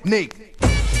the technique.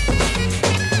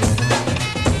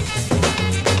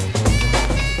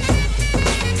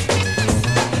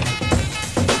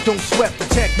 Don't sweat the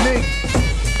technique.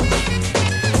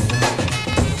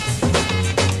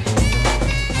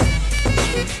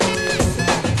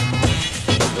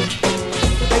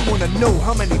 They wanna know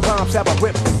how many rhymes have I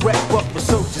ripped and wrecked, but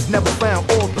researchers never found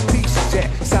all the pieces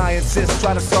yet. Scientists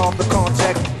try to solve the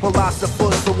context,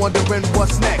 philosophers are wondering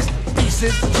what's next.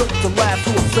 Pieces took the lab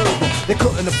to observe them. They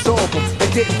couldn't absorb them, they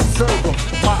didn't deserve them.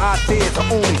 My ideas are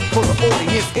only for the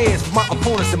audience ears. For my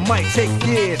opponents it might take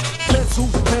years.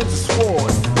 Pencils, pens, and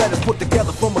swords. Letters put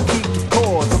together from a key to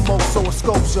cause. I'm also a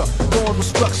sculpture, born with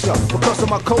structure. Because of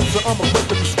my culture, I'm a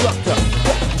rhythm instructor.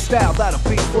 Technical style that'll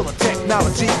be full of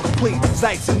technology. Complete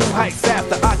sights and new heights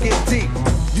after I get deep.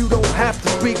 You don't have to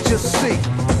speak, just see.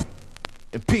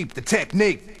 And peep the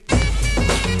technique.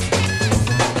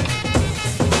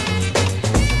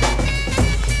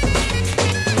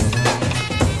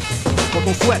 But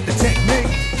don't sweat the technique.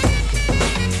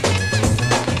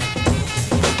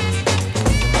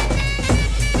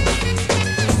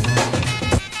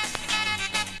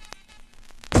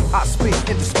 I speak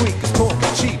indiscreet, cause talk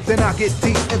is cheap. Then I get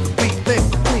deep in the beat, then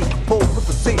complete. Composed with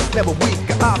physique, never weak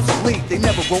or obsolete. They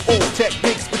never grow old,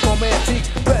 techniques become antique.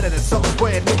 Better than something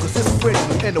brand new, cause it's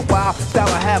original. In the wild style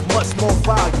I have much more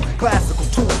value. Classical,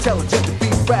 too intelligent to be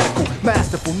radical.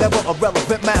 Masterful, never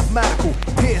irrelevant, mathematical.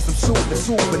 Here's some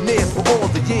souvenirs for all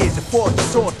the years. And for the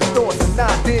sort of thoughts and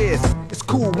ideas. It's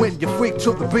cool when you freak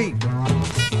to the beat.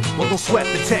 Well, don't sweat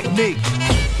the technique.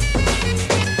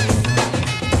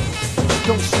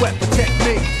 Don't sweat the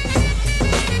technique.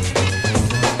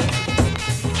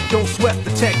 Don't sweat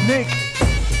the technique.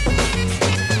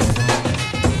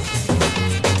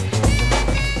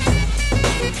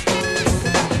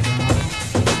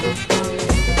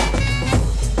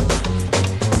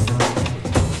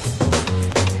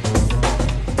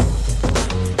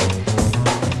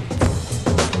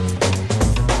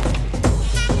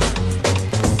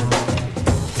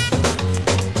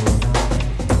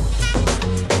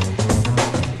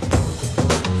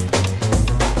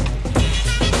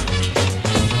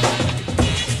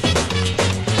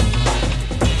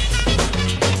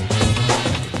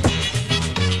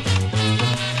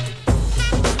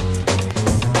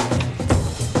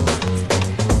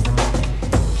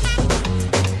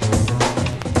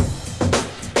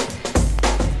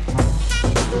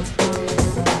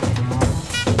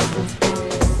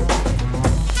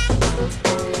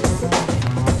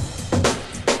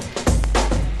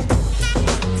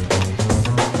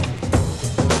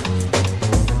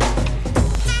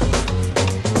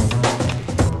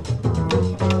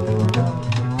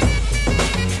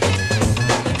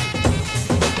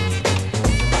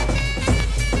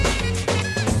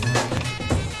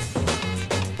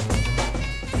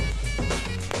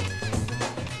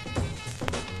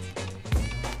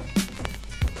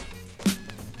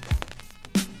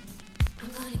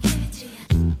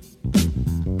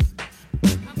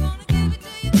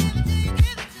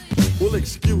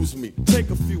 Excuse me, take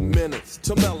a few minutes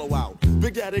to mellow out.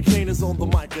 Big Daddy Kane is on the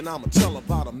mic and I'ma tell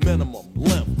about a minimum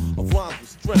length of rhymes with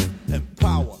strength and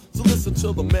power. So listen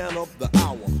to the man of the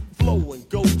hour. Flow and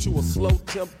go to a slow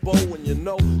tempo and you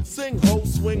know, sing ho,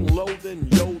 swing low, then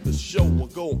yo, the show will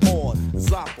go on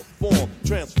as I perform,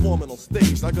 transforming on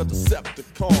stage like a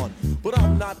Decepticon. But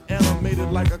I'm not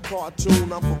animated like a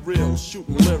cartoon, I'm for real,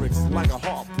 shooting lyrics like a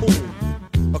harpoon.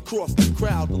 Across the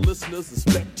crowd, the listeners and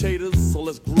spectators, so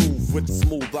let's groove with the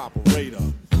smooth operator.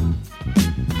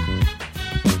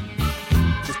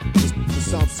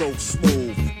 Just sound so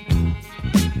smooth.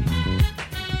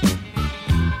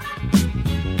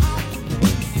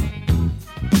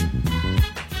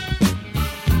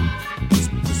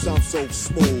 Just sound so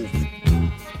smooth.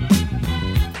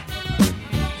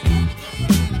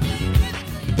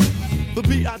 The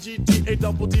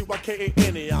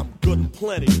B-I-G-D-A-double-D-Y-K-A-N-E, I'm good and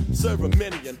plenty, serving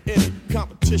many and any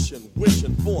competition,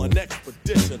 wishing for an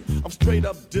expedition. I'm straight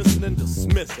up dissing and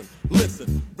dismissing.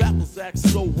 Listen, rappers act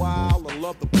so wild and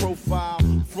love the profile,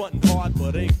 frontin' hard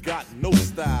but ain't got no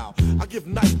style. I give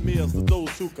nightmares to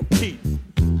those who compete.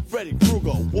 Freddy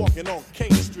Krueger walking on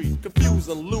King Street, confuse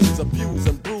and lose, abuse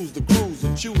and bruise the crews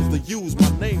and choose to use my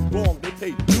name wrong, they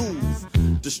pay dues.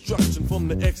 Destruction from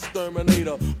the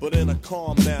exterminator, but in a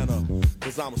calm manner,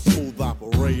 cause I'm a smooth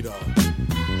operator.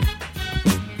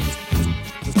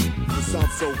 Just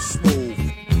sound so smooth.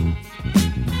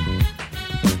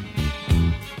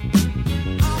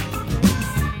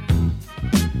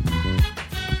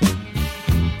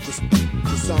 Just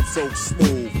sound so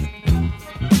smooth.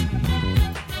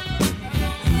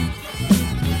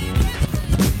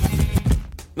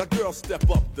 Now girl, step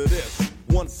up to this.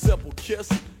 One simple kiss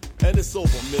and it's over,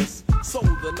 miss. Sold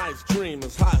a nice dream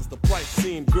as high as the price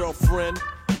seemed. Girlfriend,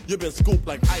 you've been scooped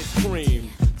like ice cream.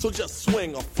 So just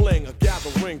swing or fling or gather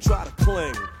ring, try to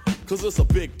cling, cause it's a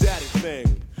big daddy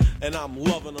thing. And I'm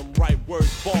loving them right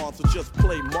words born. So just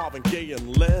play Marvin Gaye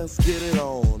and let's get it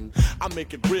on. I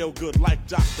make it real good like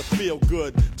Dr. Feel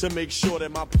Good to make sure that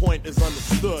my point is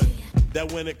understood.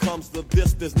 That when it comes to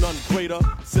this, there's none greater.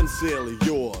 Sincerely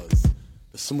yours,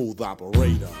 the smooth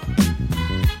operator.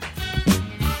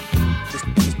 Just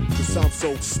sound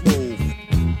so smooth.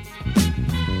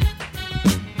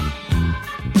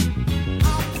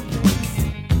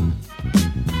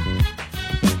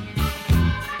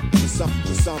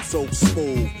 Just sound so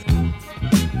smooth.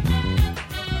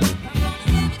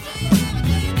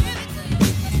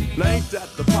 Now ain't that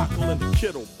the Buckle and the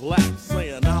Kittle Black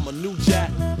saying I'm a new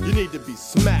jack? You need to be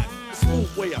smacked. The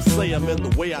smooth way I say them and the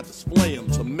way I display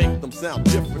them to make them sound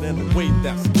different in a way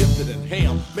that's gifted and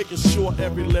ham. Making sure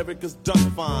every lyric is done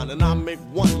fine, and I make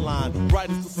one line bright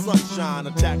as the sunshine,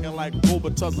 attacking like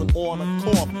Robitussin on a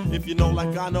cough. If you know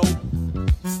like I know,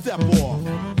 step off.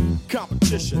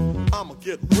 Competition, I'ma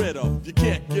get rid of. You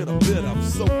can't get a bit of,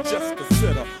 so just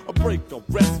consider a break, a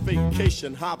rest,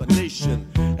 vacation, hibernation,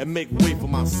 and make way for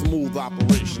my smooth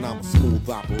operation. I'm a smooth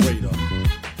operator.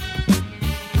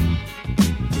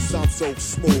 This sounds so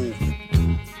smooth.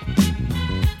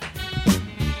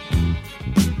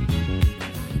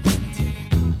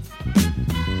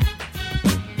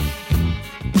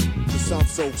 This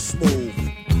sounds so smooth.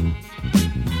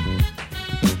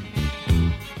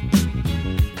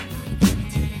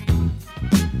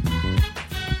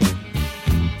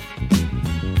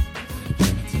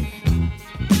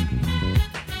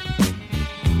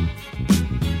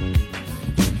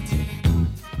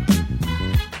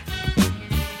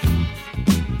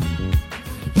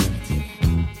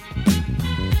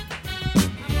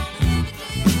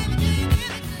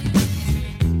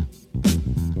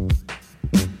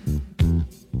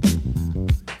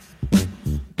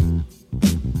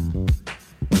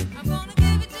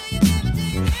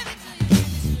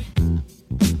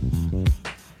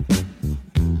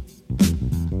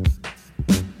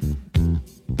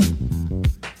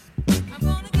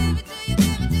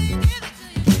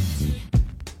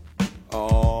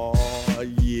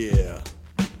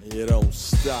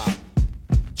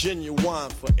 Genuine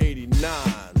for 89,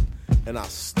 and I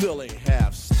still ain't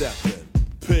half stepping.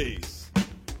 Peace.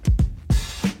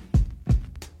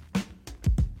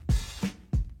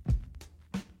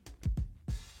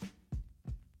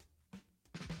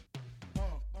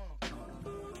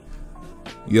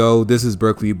 Yo, this is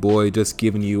Berkeley Boy, just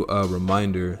giving you a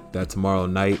reminder that tomorrow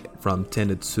night from 10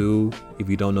 to 2, if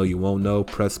you don't know, you won't know,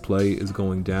 Press Play is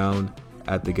going down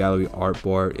at the Gallery Art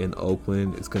Bar in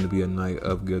Oakland. It's going to be a night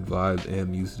of good vibes and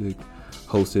music,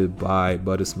 hosted by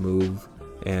Butter Smooth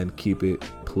and Keep It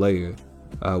Player.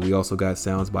 We also got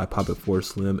sounds by Pop It 4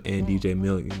 Slim and DJ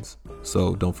Millions,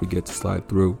 so don't forget to slide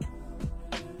through.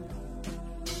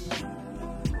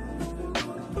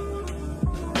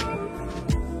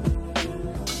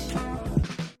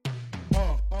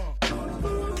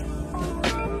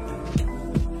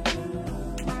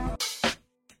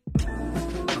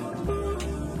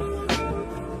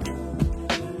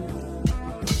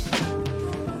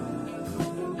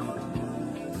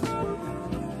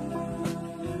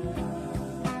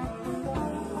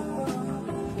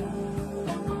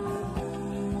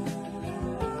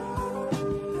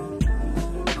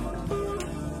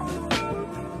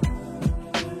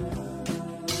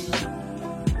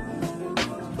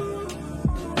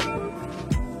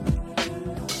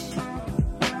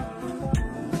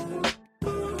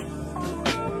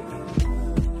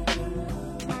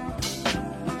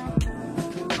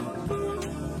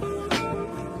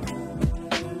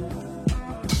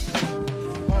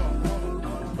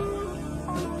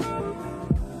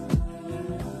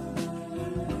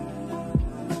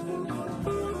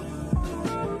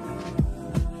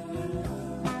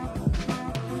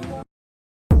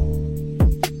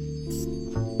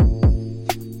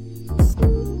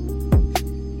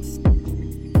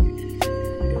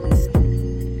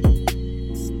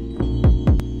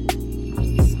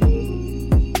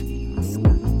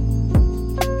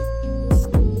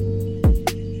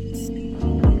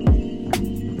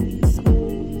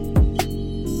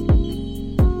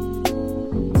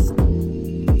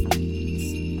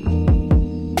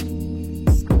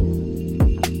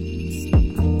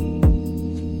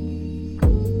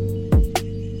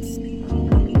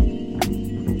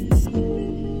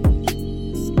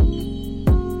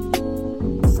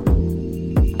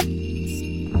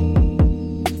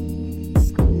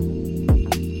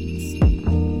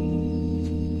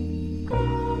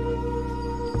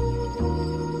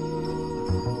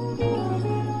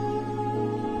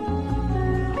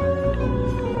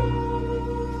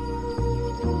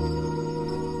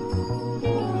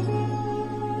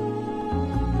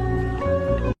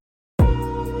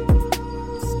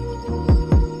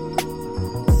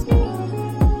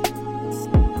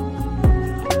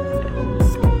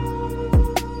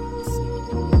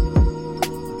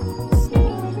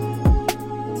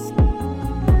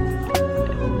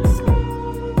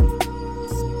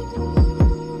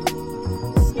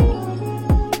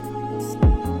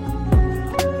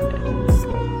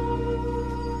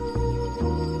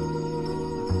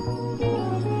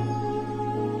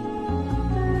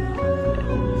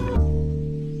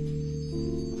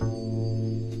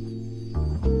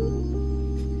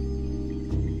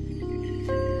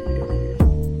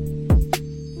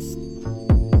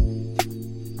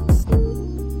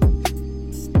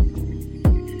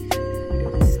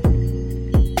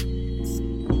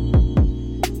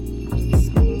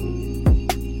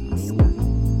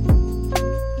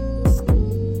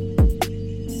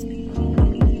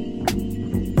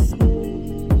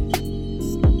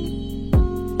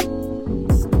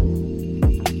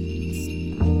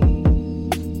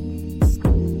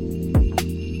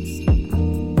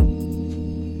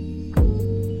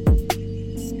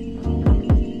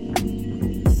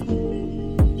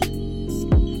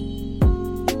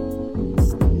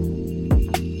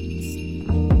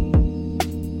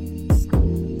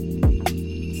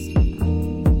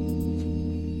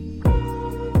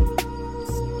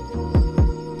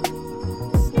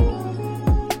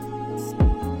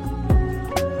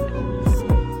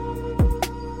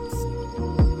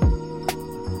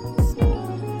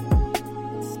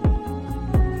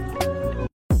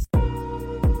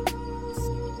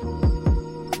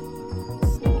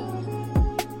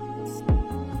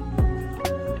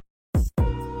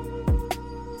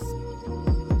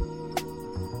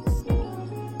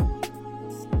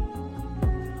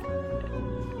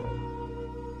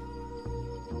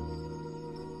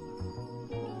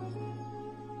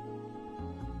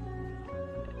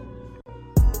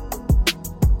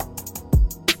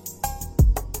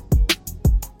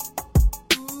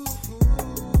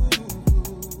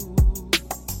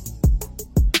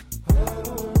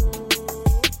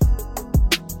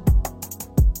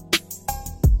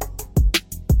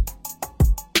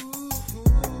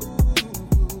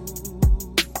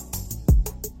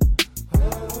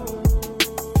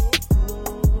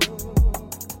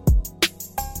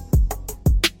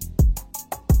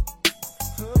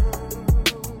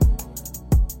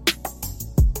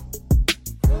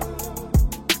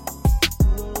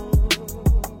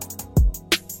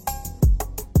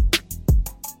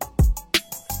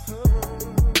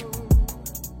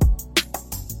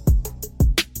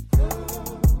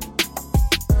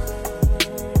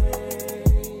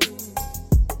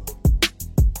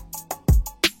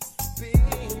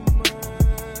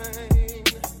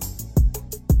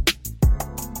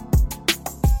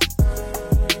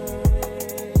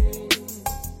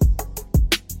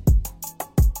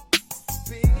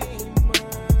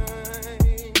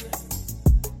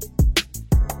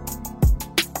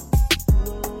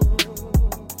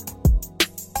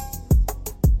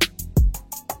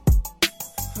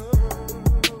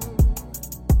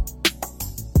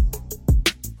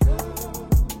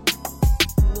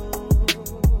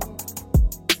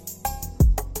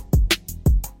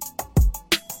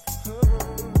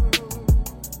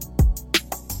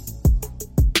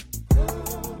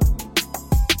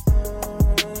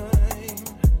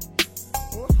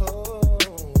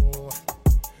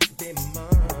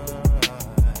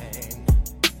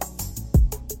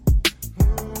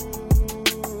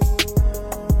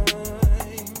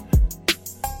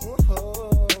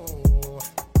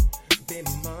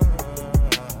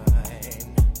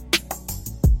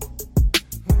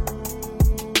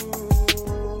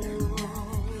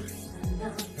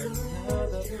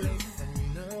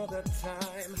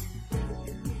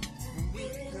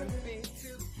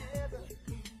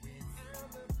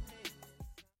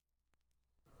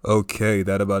 Okay,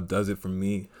 that about does it for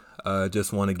me.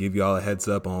 Just want to give y'all a heads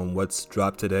up on what's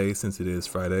dropped today since it is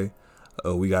Friday.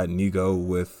 We got Nigo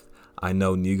with I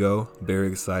Know Nigo.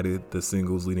 Very excited. The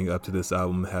singles leading up to this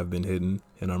album have been hidden,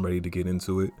 and I'm ready to get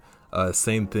into it.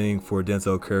 Same thing for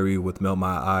Denzel Curry with Melt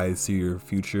My Eyes, See Your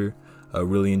Future.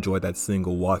 Really enjoyed that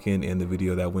single Walkin' and the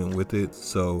video that went with it,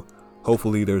 so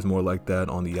hopefully there's more like that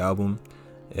on the album.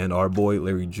 And our boy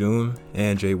Larry June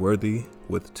and Jay Worthy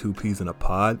with Two Peas in a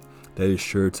Pod. That is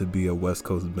sure to be a West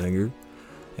Coast banger,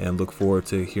 and look forward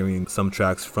to hearing some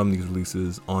tracks from these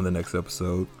releases on the next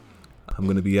episode. I'm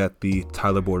going to be at the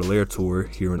Tyler Baudelaire tour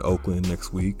here in Oakland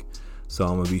next week, so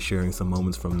I'm going to be sharing some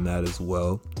moments from that as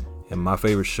well. And my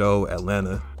favorite show,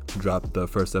 Atlanta, dropped the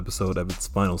first episode of its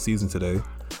final season today.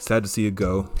 Sad to see it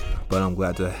go, but I'm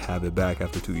glad to have it back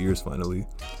after 2 years finally.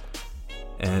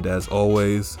 And as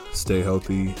always, stay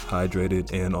healthy,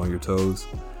 hydrated, and on your toes.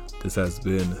 This has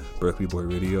been Berkeley Boy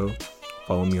Radio.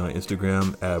 Follow me on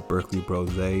Instagram at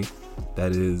BerkeleyBrose.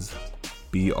 That is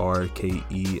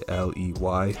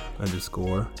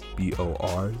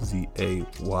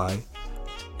BRKELEY_BORZAY.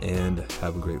 And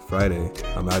have a great Friday.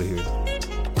 I'm out of here.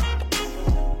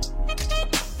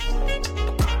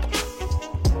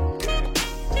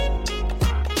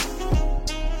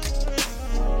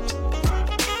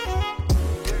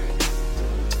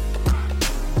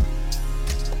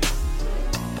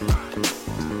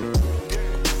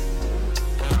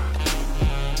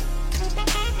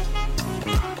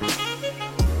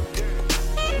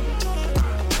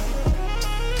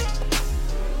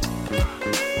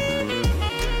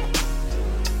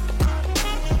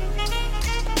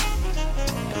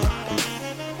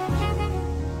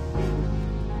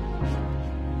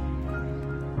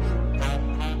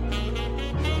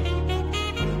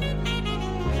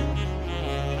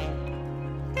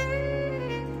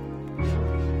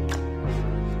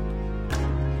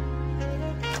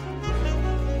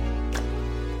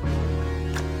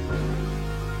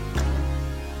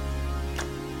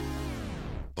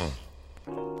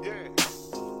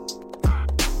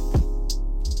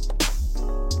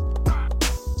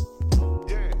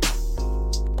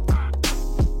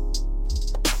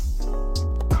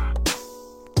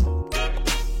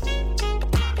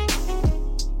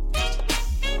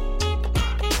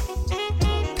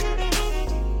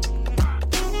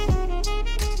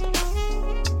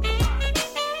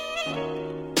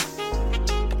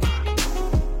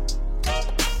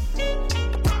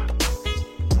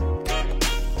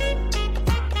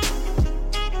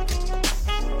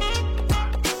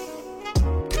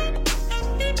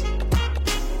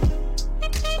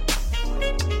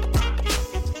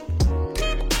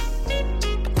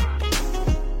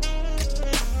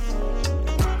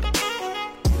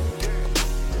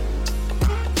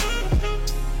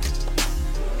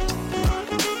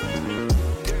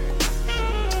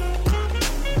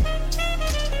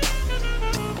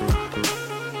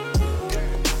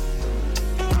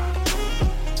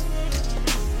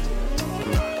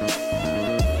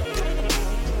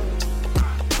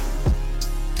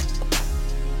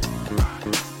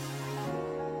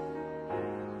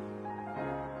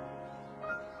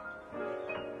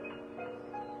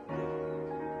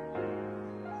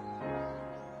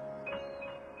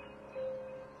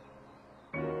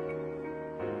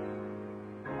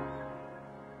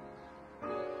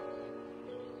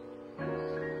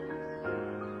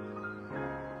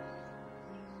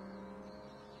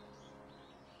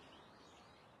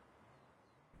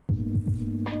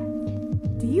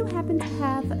 Do you happen to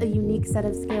have a unique set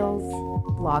of skills?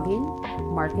 Blogging,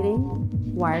 marketing,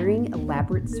 wiring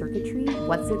elaborate circuitry,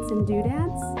 what's-its and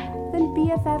doodads? Then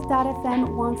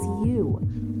BFF.FM wants you.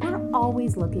 We're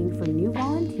always looking for new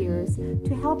volunteers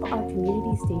to help our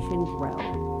community station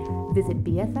grow. Visit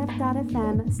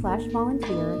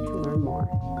BFF.FM/volunteer to learn more.